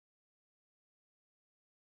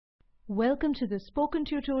Welcome to the spoken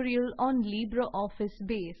tutorial on LibreOffice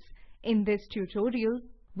Base. In this tutorial,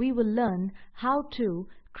 we will learn how to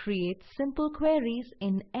create simple queries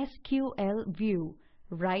in SQL View,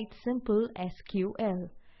 write simple SQL,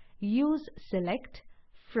 use select,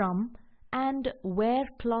 from, and where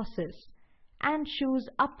clauses, and choose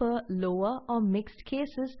upper, lower, or mixed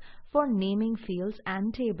cases for naming fields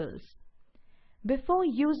and tables. Before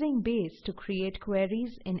using Base to create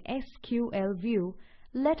queries in SQL View,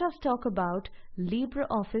 let us talk about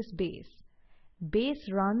LibreOffice Base. Base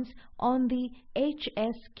runs on the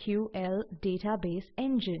HSQL database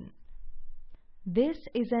engine. This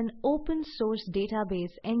is an open source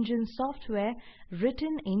database engine software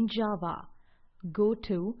written in Java. Go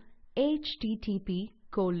to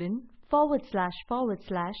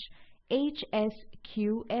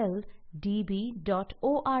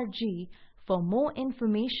http://hsqldb.org for more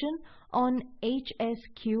information on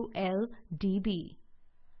HSQLDB.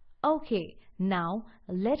 Okay, now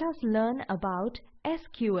let us learn about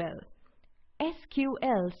SQL.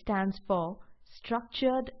 SQL stands for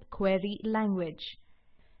Structured Query Language.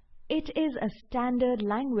 It is a standard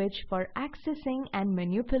language for accessing and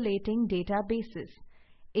manipulating databases.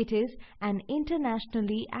 It is an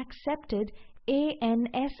internationally accepted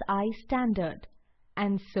ANSI standard,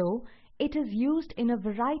 and so it is used in a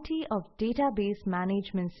variety of database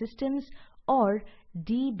management systems or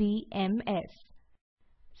DBMS.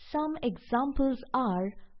 Some examples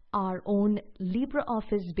are our own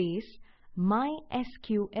LibreOffice Base,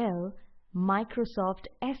 MySQL, Microsoft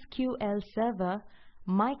SQL Server,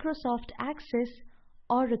 Microsoft Access,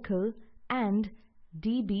 Oracle, and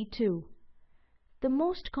DB2. The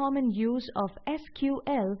most common use of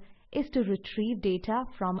SQL is to retrieve data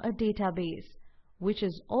from a database, which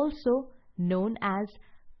is also known as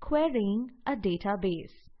querying a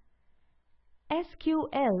database.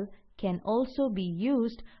 SQL can also be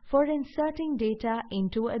used for inserting data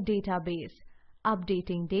into a database,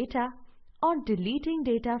 updating data, or deleting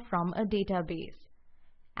data from a database.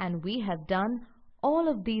 And we have done all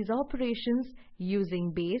of these operations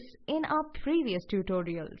using Base in our previous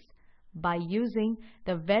tutorials by using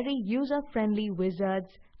the very user-friendly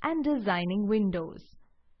wizards and designing windows.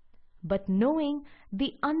 But knowing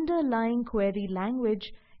the underlying query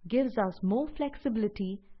language gives us more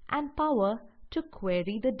flexibility and power to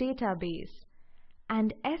query the database.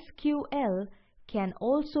 And SQL can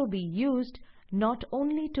also be used not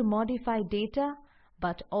only to modify data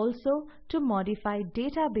but also to modify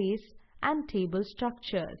database and table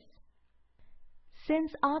structures.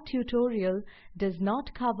 Since our tutorial does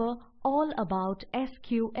not cover all about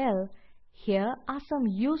SQL, here are some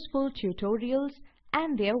useful tutorials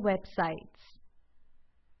and their websites.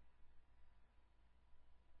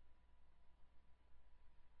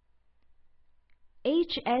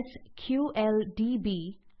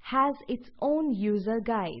 HSQLDB has its own user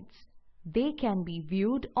guides. They can be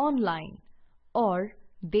viewed online, or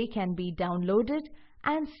they can be downloaded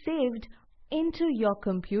and saved into your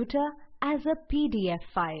computer as a PDF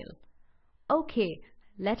file. Okay,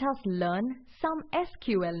 let us learn some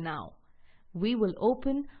SQL now. We will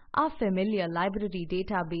open our familiar library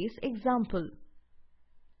database example.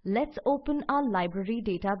 Let's open our library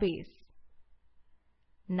database.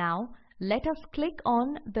 Now, let us click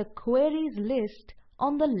on the Queries list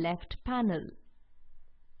on the left panel.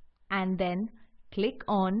 And then click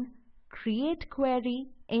on Create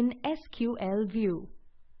Query in SQL View.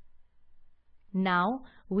 Now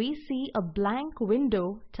we see a blank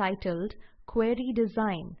window titled Query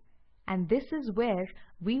Design, and this is where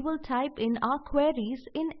we will type in our queries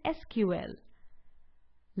in SQL.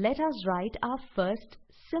 Let us write our first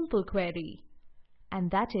simple query,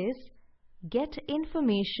 and that is get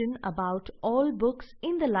information about all books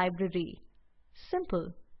in the library.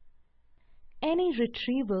 Simple. Any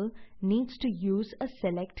retrieval needs to use a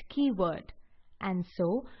select keyword, and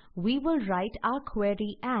so we will write our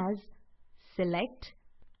query as select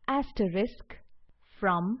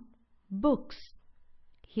from books.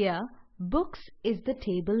 Here, books is the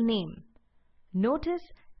table name.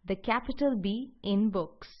 Notice the capital B in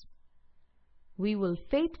books. We will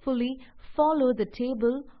faithfully follow the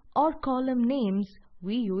table or column names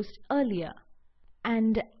we used earlier.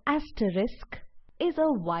 And asterisk is a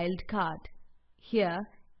wildcard. Here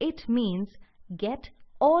it means get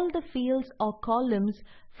all the fields or columns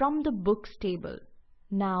from the books table.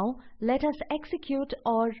 Now let us execute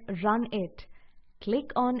or run it.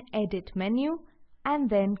 Click on Edit menu and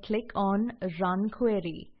then click on Run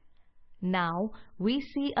Query. Now we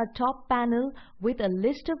see a top panel with a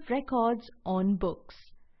list of records on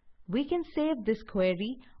books. We can save this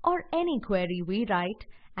query or any query we write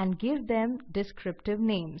and give them descriptive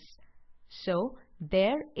names. So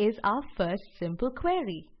there is our first simple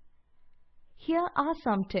query. Here are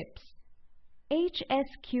some tips.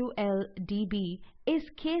 HSQLDB is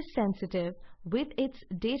case sensitive with its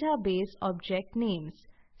database object names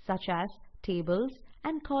such as tables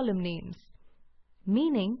and column names,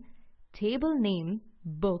 meaning table name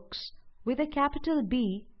books with a capital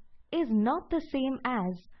B is not the same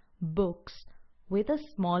as books with a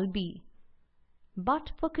small b.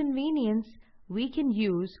 But for convenience, we can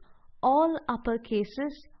use all upper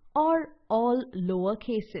cases or all lower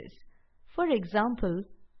cases. For example,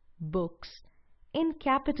 books in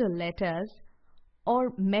capital letters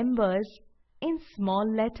or members in small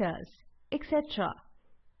letters, etc.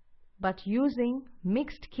 But using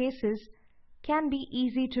mixed cases can be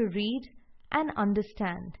easy to read and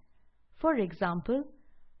understand. For example,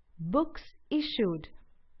 books issued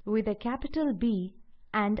with a capital B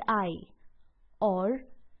and I, or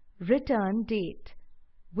return date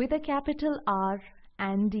with a capital R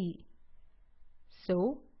and D.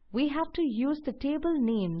 So, we have to use the table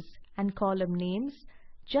names and column names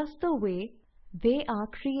just the way they are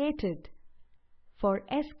created. For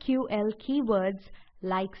SQL keywords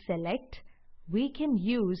like select, we can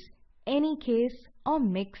use any case or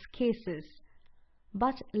mixed cases.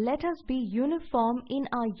 But let us be uniform in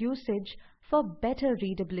our usage for better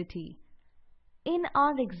readability. In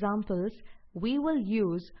our examples, we will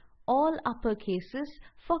use all upper cases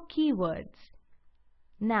for keywords.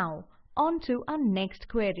 Now, on to our next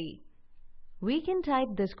query. We can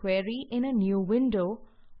type this query in a new window,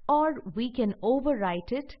 or we can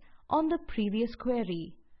overwrite it on the previous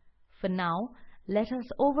query. For now, let us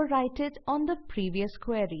overwrite it on the previous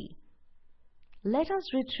query. Let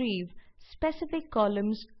us retrieve specific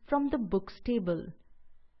columns from the books table.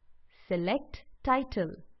 Select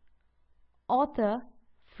title, author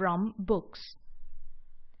from books,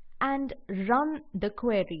 and run the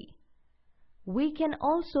query. We can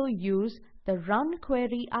also use the Run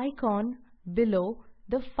Query icon below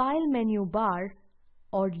the File menu bar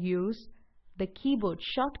or use the keyboard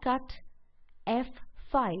shortcut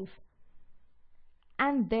F5.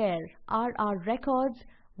 And there are our records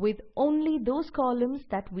with only those columns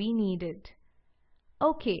that we needed.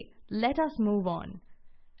 Okay, let us move on.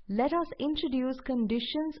 Let us introduce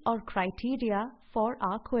conditions or criteria for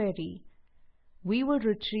our query. We will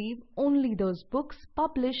retrieve only those books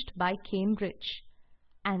published by Cambridge.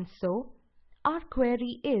 And so, our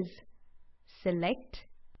query is select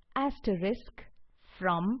asterisk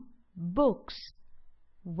from books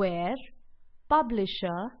where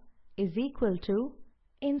publisher is equal to,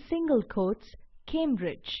 in single quotes,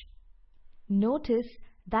 Cambridge. Notice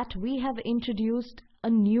that we have introduced a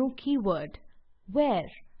new keyword, where,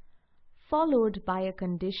 followed by a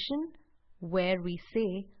condition where we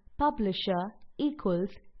say publisher equals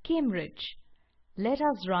Cambridge. Let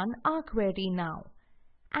us run our query now,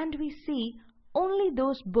 and we see only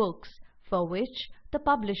those books for which the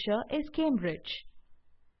publisher is Cambridge.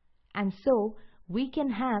 And so, we can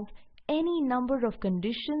have any number of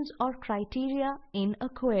conditions or criteria in a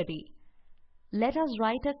query. Let us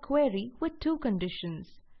write a query with two conditions.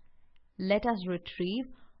 Let us retrieve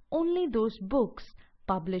only those books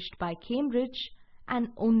published by Cambridge and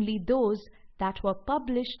only those that were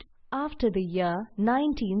published after the year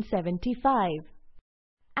 1975.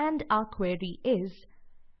 And our query is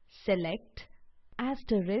select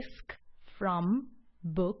asterisk from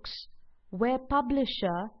books where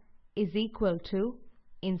publisher is equal to,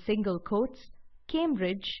 in single quotes,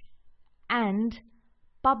 Cambridge, and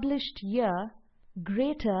published year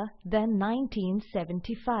greater than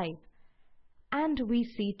 1975. And we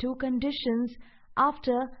see two conditions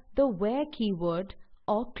after the where keyword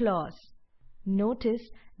or clause. Notice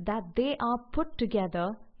that they are put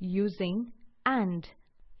together using AND.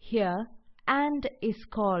 Here, AND is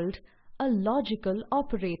called a logical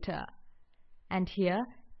operator, and here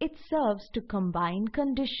it serves to combine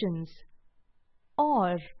conditions.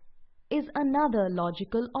 OR is another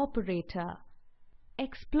logical operator.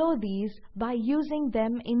 Explore these by using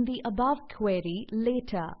them in the above query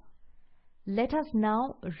later. Let us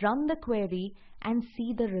now run the query and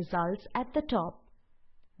see the results at the top.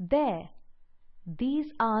 There,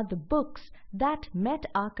 these are the books that met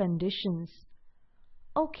our conditions.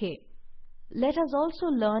 Okay, let us also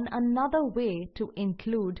learn another way to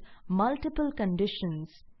include multiple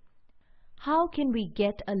conditions. How can we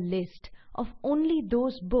get a list of only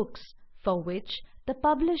those books for which the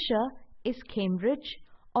publisher is Cambridge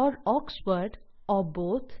or Oxford or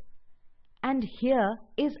both? And here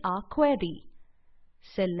is our query.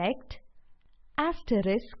 Select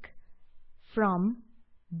asterisk from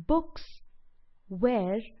books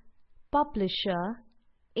where publisher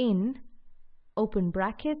in, open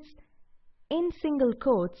brackets, in single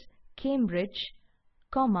quotes Cambridge,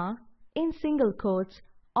 comma, in single quotes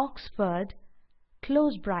Oxford,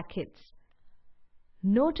 close brackets.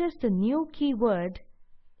 Notice the new keyword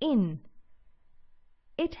in.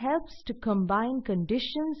 It helps to combine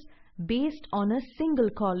conditions based on a single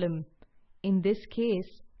column, in this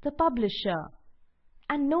case the publisher.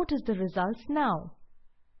 And notice the results now.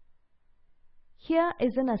 Here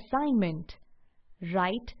is an assignment.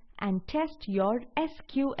 Write and test your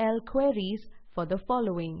SQL queries for the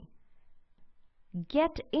following.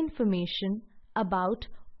 Get information about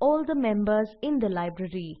all the members in the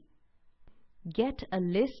library. Get a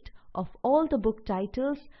list of all the book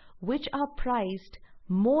titles which are priced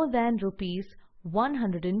more than rupees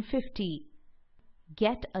 150.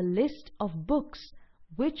 Get a list of books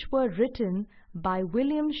which were written by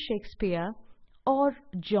William Shakespeare or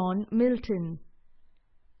John Milton.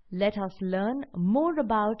 Let us learn more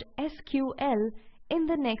about SQL in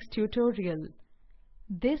the next tutorial.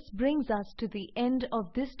 This brings us to the end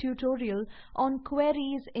of this tutorial on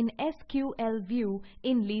queries in SQL View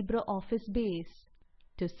in LibreOffice Base.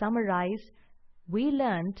 To summarize, we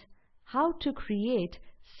learned how to create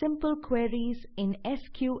simple queries in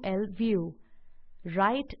SQL View.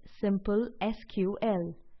 Write simple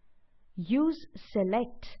SQL. Use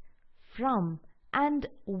select, from and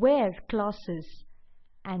where clauses.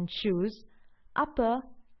 And choose upper,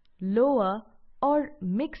 lower or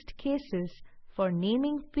mixed cases for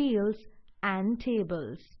naming fields and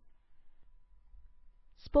tables.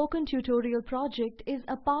 Spoken Tutorial project is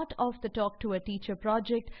a part of the Talk to a Teacher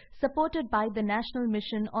project supported by the National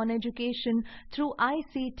Mission on Education through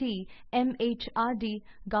ICT MHRD,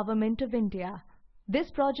 Government of India.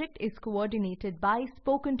 This project is coordinated by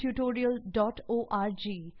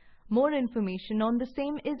spokentutorial.org. More information on the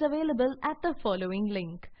same is available at the following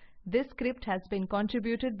link. This script has been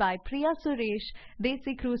contributed by Priya Suresh,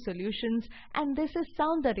 Desi Crew Solutions, and this is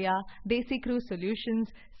Soundarya, Desi Crew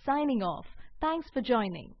Solutions, signing off. Thanks for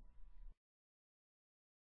joining.